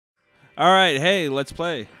All right, hey, let's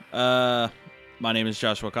play. My name is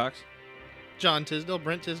Joshua Cox. John Tisdale,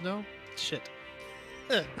 Brent Tisdale. Shit.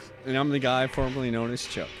 And I'm the guy formerly known as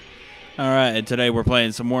Chuck. All right, and today we're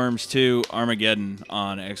playing some Worms 2 Armageddon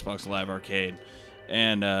on Xbox Live Arcade.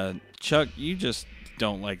 And Chuck, you just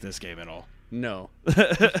don't like this game at all. No.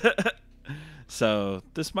 So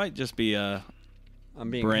this might just be I'm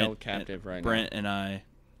being held captive right now. Brent and I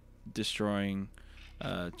destroying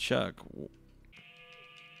Chuck.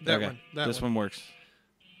 This one works.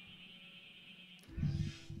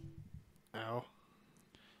 Ow.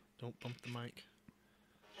 Don't bump the mic.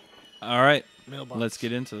 All right, Mailbox. let's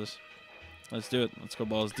get into this. Let's do it. Let's go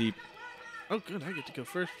balls deep. Oh, good. I get to go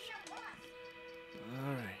first.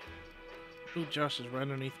 All right. Ooh, Josh is right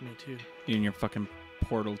underneath me, too. You in your fucking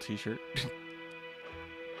Portal t-shirt.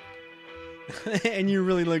 And you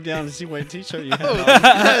really look down to see what t-shirt you have.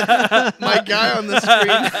 Oh, my guy on the screen.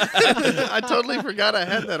 I totally forgot I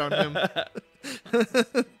had that on him.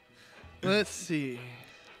 Let's see.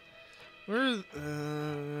 Where's...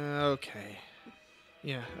 okay.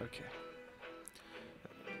 Yeah, okay.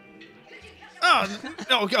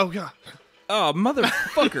 Oh, God. Oh,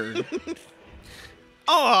 motherfucker.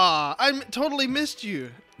 Oh, I totally missed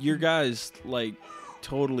you. Your guys, like,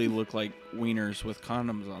 totally look like wieners with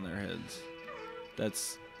condoms on their heads.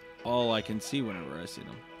 That's all I can see whenever I see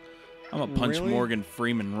them. I'm gonna punch Really? Morgan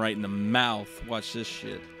Freeman right in the mouth. Watch this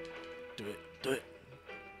shit. Do it. Do it.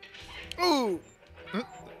 Ooh.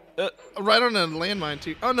 Right on a landmine,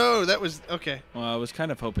 too. Oh, no, that was... Okay. Well, I was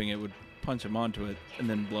kind of hoping it would punch him onto it and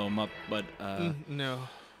then blow him up, but No.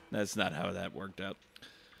 that's not how that worked out.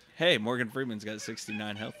 Hey, Morgan Freeman's got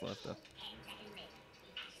 69 health left, though.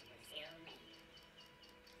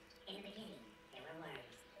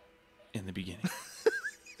 In the beginning.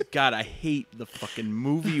 God, I hate the fucking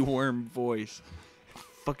movie worm voice.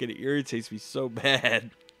 Fucking irritates me so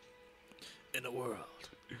bad. In a world.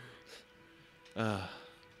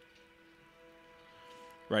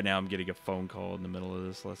 Right now, I'm getting a phone call in the middle of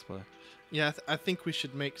this Let's Play. Yeah, I think we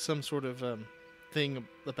should make some sort of thing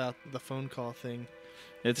about the phone call thing.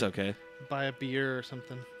 It's okay. Buy a beer or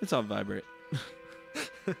something. It's on vibrate.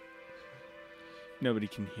 Nobody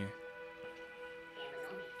can hear.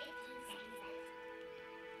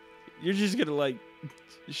 You're just gonna, like,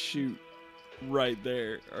 shoot right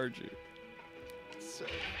there, aren't you?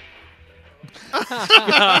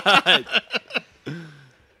 God.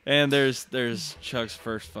 And there's Chuck's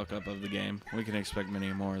first fuck up of the game. We can expect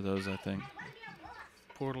many more of those, I think.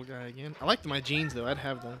 Portal guy again. I liked my jeans, though. I'd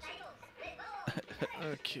have those.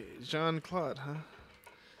 Okay, Jean-Claude, huh?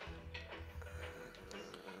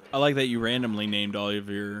 I like that you randomly named all of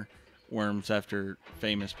your worms after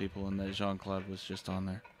famous people and that Jean-Claude was just on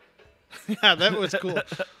there. Yeah, that was cool.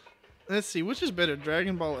 Let's see, which is better,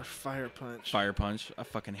 Dragon Ball or Fire Punch? Fire Punch. I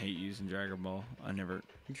fucking hate using Dragon Ball. I never...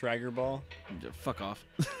 Dragger Ball? Fuck off.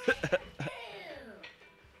 Of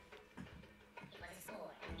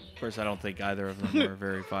course, I don't think either of them are a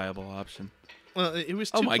very viable option. Well, it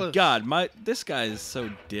was too Oh my close. God, this guy is so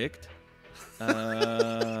dicked.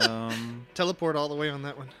 Teleport all the way on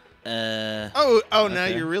that one. Okay. Now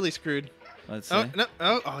you're really screwed. Let's see. Oh, no.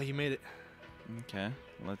 Oh, you made it. Okay,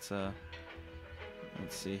 let's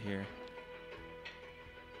see here.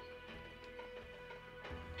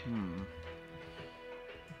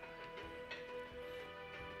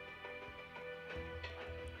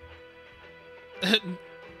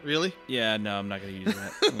 Really? Yeah, no, I'm not gonna use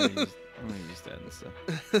that. I'm gonna use that instead.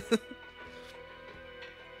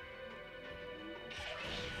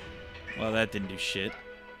 Well, that didn't do shit.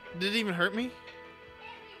 Did it even hurt me?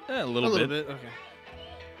 A A little little bit. bit, okay.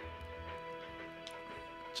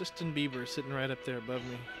 Justin Bieber sitting right up there above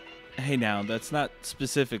me. Hey, now that's not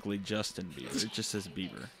specifically Justin Bieber. It just says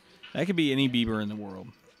Bieber. That could be any Bieber in the world.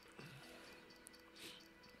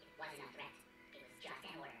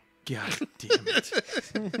 God damn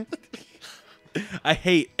it. I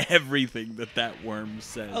hate everything that worm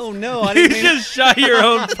says. Oh, no. I You didn't mean just shot your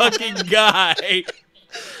own fucking guy.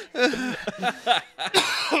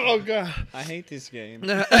 Oh, God. I hate this game. We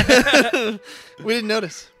didn't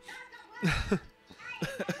notice.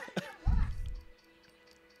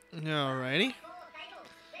 Alrighty.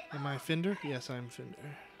 Am I Fender? Yes, I'm Fender.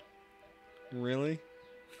 Really?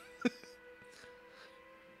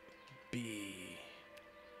 B.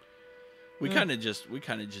 We kind of just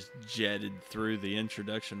jetted through the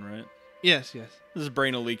introduction, right? Yes. This is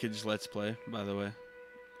Brainal Leakage Let's Play, by the way.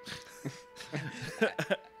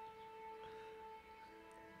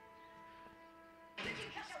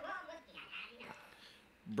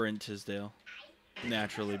 Brent Tisdale,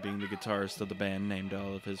 naturally being the guitarist of the band, named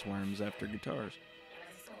all of his worms after guitars.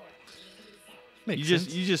 Makes You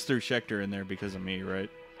sense. just threw Schecter in there because of me, right?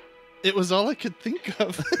 It was all I could think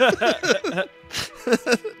of.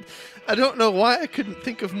 I don't know why I couldn't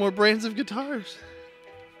think of more brands of guitars.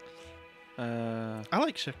 I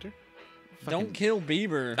like Schecter. Don't kill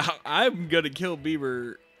Bieber. I'm gonna kill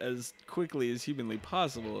Bieber as quickly as humanly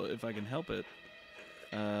possible if I can help it.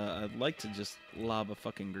 I'd like to just lob a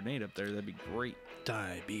fucking grenade up there. That'd be great.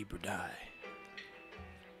 Die, Bieber, die.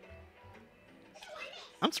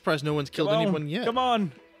 I'm surprised no one's killed anyone yet. Come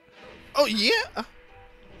on. Oh, yeah.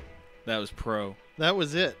 That was pro. That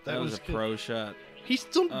was it. That was a good. pro shot. He's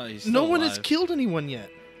still, he's no still one has alive. killed anyone yet.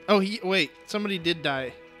 Oh, wait. Somebody did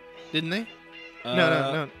die. Didn't they?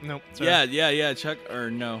 No. Sorry. Yeah. Chuck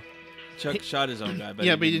shot his own guy, but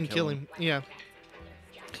yeah, but he didn't kill him. Yeah.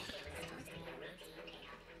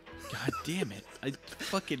 God damn it. I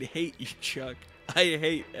fucking hate you, Chuck. I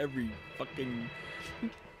hate every fucking...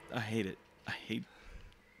 I hate it. I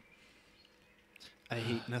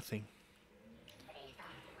hate nothing.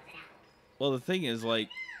 Well, the thing is, like...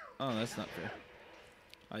 Oh, that's not fair.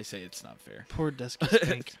 I say it's not fair. Poor Dusky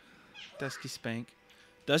Spank. Dusky Spank.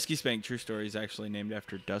 Dusky Spank, true story, is actually named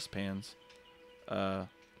after dustpans.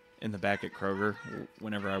 In the back at Kroger,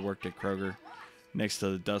 whenever I worked at Kroger, next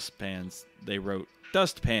to the dustpans, they wrote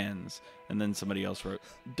dustpans, and then somebody else wrote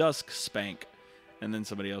Dusk Spank, and then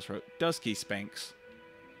somebody else wrote Dusky Spanks,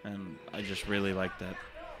 and I just really like that.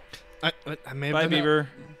 I may have Bye, done that. Bieber.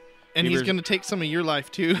 And he's Bieber's- going to take some of your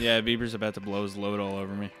life, too. Yeah, Bieber's about to blow his load all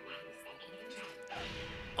over me.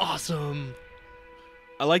 Awesome.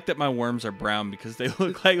 I like that my worms are brown because they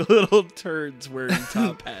look like little turds wearing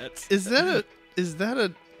top hats. Is that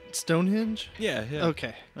a Stonehenge? Yeah.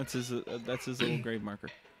 Okay. That's his little grave marker.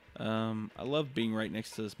 I love being right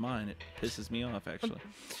next to this mine. It pisses me off, actually.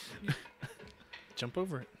 Jump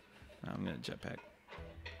over it. I'm gonna jetpack.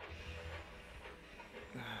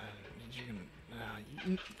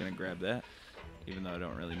 Gonna grab that, even though I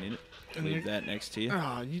don't really need it. And Leave you're- that next to you.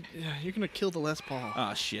 You're going to kill the Les Paul.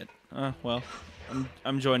 Ah, shit. Well,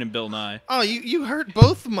 I'm joining Bill Nye. Oh, you hurt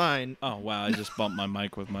both mine. Oh wow, I just bumped my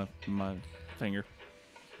mic with my finger.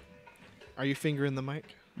 Are you fingering the mic?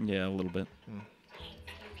 Yeah, a little bit.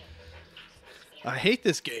 I hate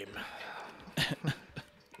this game.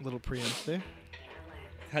 Little preempt there.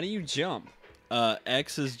 How do you jump?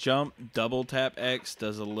 X is jump. Double tap X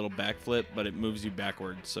does a little backflip, but it moves you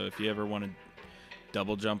backwards. So if you ever want to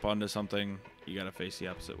double jump onto something, you gotta face the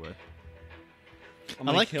opposite way. I'm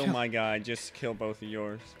gonna like kill how- my guy. Just kill both of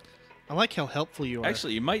yours. I like how helpful you are.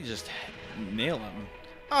 Actually, you might just nail him.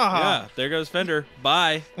 Ah, Yeah, there goes Fender.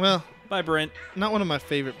 Bye. well, Bye, Brent. not one of my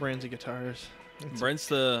favorite brands of guitars. Brent's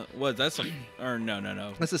the what? That's a or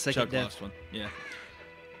no. That's the second Chuck death. lost one. Yeah,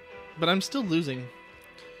 But I'm still losing,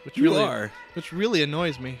 which you really are. which really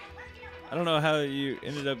annoys me. I don't know how you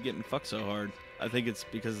ended up getting fucked so hard. I think it's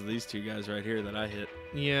because of these two guys right here that I hit.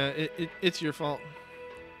 Yeah, it's your fault.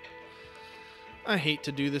 I hate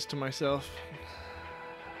to do this to myself.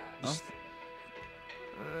 Oh.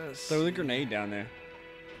 Throw the grenade down there.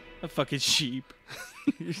 A fucking sheep.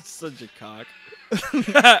 You're such a cock.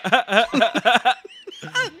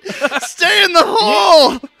 Stay in the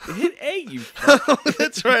hole. Hit A, you fuck.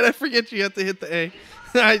 That's right. I forget you have to hit the A.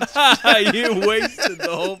 You wasted the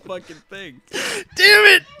whole fucking thing. Damn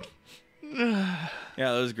it!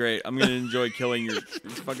 Yeah, that was great. I'm gonna enjoy killing your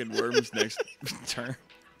fucking worms next turn.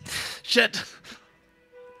 Shit.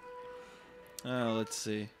 Let's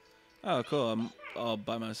see. Oh, cool. I'm all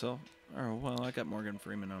by myself. Oh, well, I got Morgan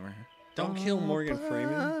Freeman over here. Don't kill Morgan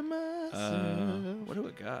Freeman. What do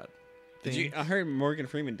we got? Did you? I heard Morgan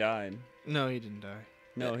Freeman died. No, he didn't die.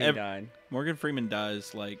 No, he Ev- died. Morgan Freeman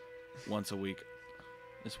dies like once a week.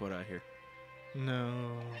 Is what I hear. No.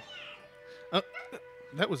 Oh,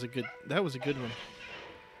 that was a good one.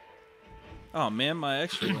 Oh man, my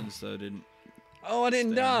extra ones though didn't. Oh, I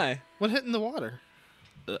didn't Stand. die. What hit in the water?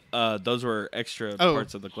 Those were extra Oh.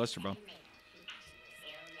 parts of the cluster bomb.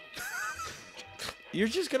 You're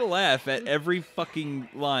just gonna laugh at every fucking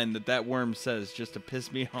line that worm says just to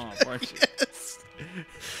piss me off, aren't you? Yes.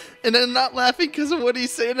 And I'm not laughing because of what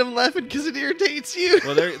he's saying. I'm laughing because it irritates you.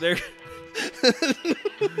 Well, they're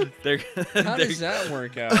How does that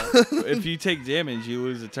work out? If you take damage, you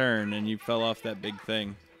lose a turn, and you fell off that big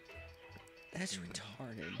thing. That's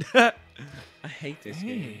retarded. I hate this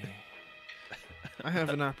game. Hey, I have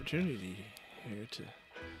an opportunity here to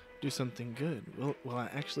do something good. Will I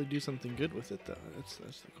actually do something good with it, though? That's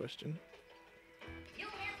the question.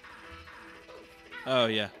 Oh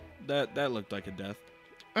yeah, that looked like a death.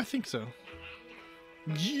 I think so.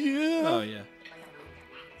 Yeah. Oh yeah.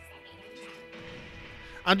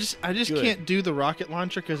 I just Good. can't do the rocket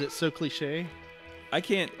launcher because it's so cliche. I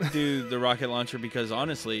can't do the rocket launcher because,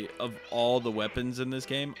 honestly, of all the weapons in this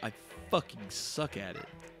game, I fucking suck at it.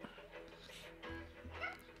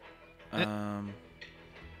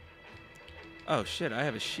 Oh, shit, I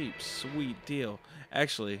have a sheep. Sweet deal.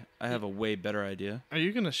 Actually, I have a way better idea. Are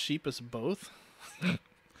you going to sheep us both?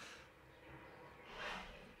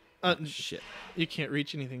 Shit. You can't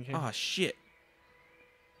reach anything here. Oh, shit.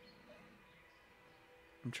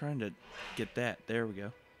 I'm trying to get that. There we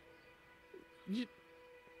go.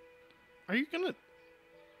 Are you going to...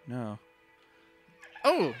 No.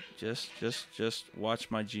 Oh! Just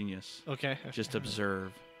watch my genius. Okay. Just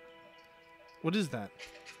observe. What is that?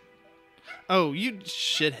 Oh, you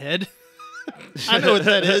shithead. I know what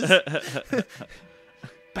that is.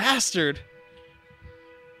 Bastard.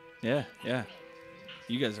 Yeah.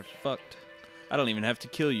 You guys are fucked. I don't even have to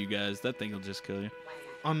kill you guys. That thing will just kill you.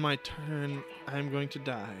 On my turn, I'm going to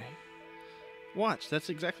die. Watch, that's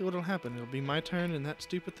exactly what will happen. It'll be my turn, and that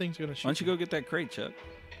stupid thing's going to shoot. Why don't you go get that crate, Chuck?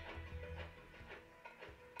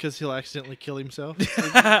 Because he'll accidentally kill himself.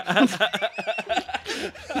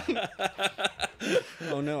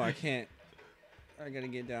 Oh no, I can't. I gotta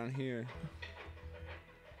get down here.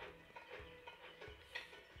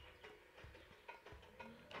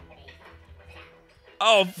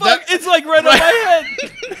 Oh, fuck! It's like right on my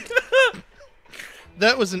head!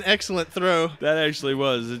 That was an excellent throw. That actually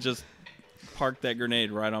was. It just parked that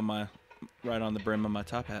grenade right on the brim of my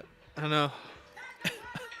top hat. I know.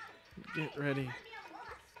 Get ready.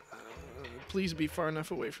 Please be far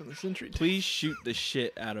enough away from the sentry. Please shoot the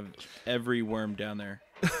shit out of every worm down there.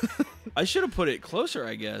 I should have put it closer,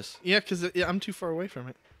 I guess. Yeah, because I'm too far away from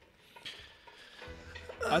it.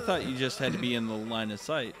 I thought you just had to be in the line of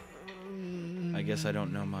sight. I guess I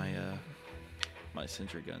don't know my my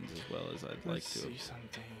sentry guns as well as I'd like to. Let's see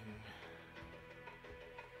something.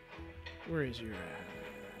 Where is your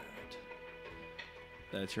at?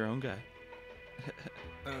 That's your own guy.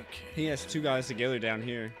 Okay. He has two guys together down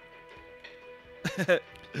here.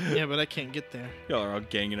 Yeah, but I can't get there. Y'all are all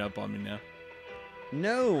ganging up on me now.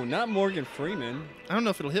 No, not Morgan Freeman. I don't know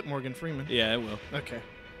if it'll hit Morgan Freeman. Yeah, it will. Okay.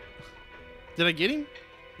 Did I get him?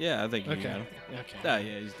 Yeah, I think you got Okay. him. Okay. Ah,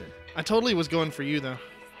 yeah, he's dead. I totally was going for you, though.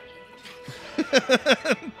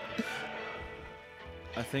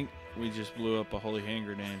 I think we just blew up a holy hand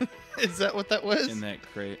grenade Is that what that was? in that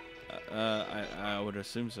crate. I would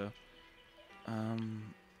assume so.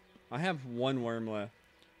 I have one worm left.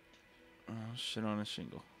 Oh, shit on a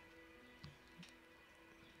shingle.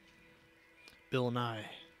 Bill Nye.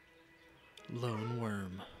 Lone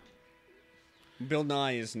Worm. Bill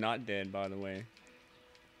Nye is not dead, by the way.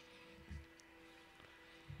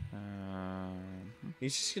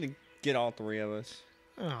 He's just gonna get all three of us.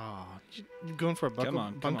 Oh, you going for a Come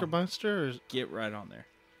on, bunker buster? Or... Get right on there.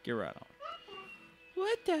 Get right on.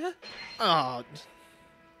 What the? Oh,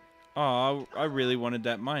 Oh, I really wanted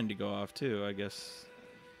that mine to go off too. I guess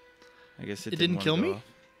it didn't wanna kill go me? off.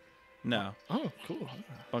 No, oh, cool.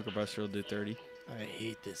 Bunker Buster will do 30. I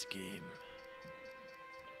hate this game.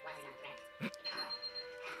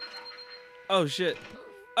 Oh shit!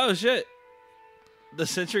 Oh shit! The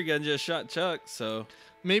sentry gun just shot Chuck. So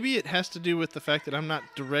Maybe it has to do with the fact that I'm not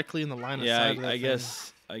directly in the line of yeah, sight of that I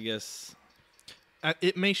thing. guess.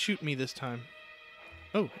 It may shoot me this time.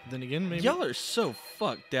 Oh, then again, maybe. Y'all are so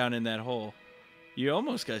fucked down in that hole. You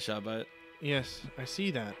almost got shot by it. Yes, I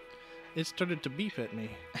see that. It started to beep at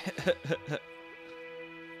me.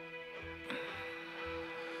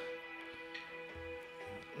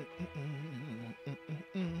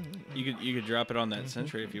 You could drop it on that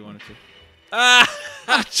sentry if you wanted to.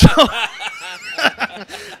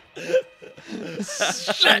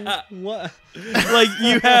 What? Like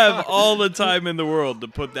you have all the time in the world to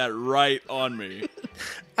put that right on me.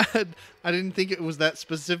 I didn't think it was that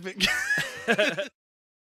specific.